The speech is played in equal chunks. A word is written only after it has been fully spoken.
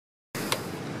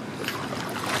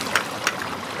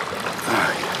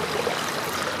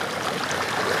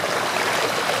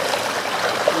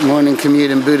Morning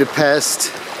commute in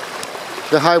Budapest.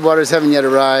 The high waters haven't yet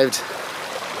arrived.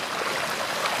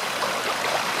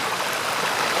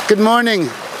 Good morning,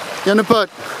 Jonaput.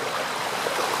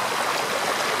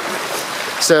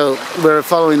 So we're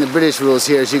following the British rules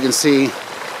here, as you can see.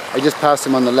 I just passed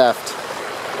him on the left.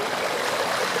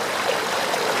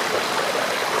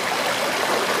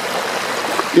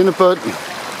 Jonaput.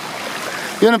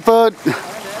 Jonaput.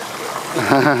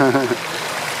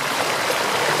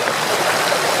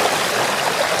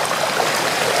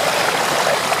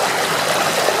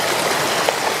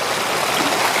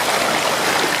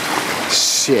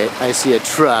 Shit, I see a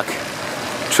truck.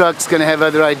 Truck's gonna have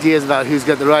other ideas about who's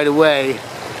got the right of way.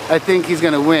 I think he's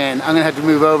gonna win. I'm gonna have to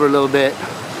move over a little bit.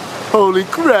 Holy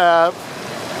crap!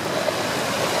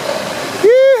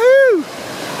 Yoo-hoo!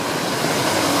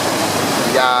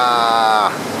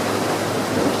 Yeah!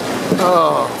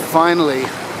 Oh, finally.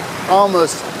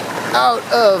 Almost out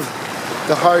of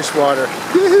the harsh water.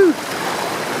 Yoo-hoo!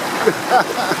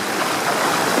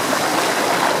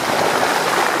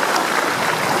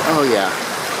 Oh yeah.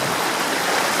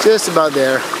 Just about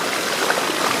there.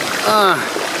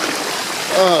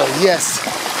 Oh yes,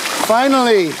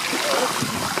 finally.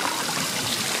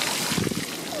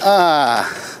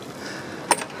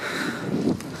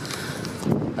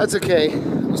 That's okay.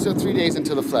 We're still 3 days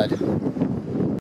until the flood.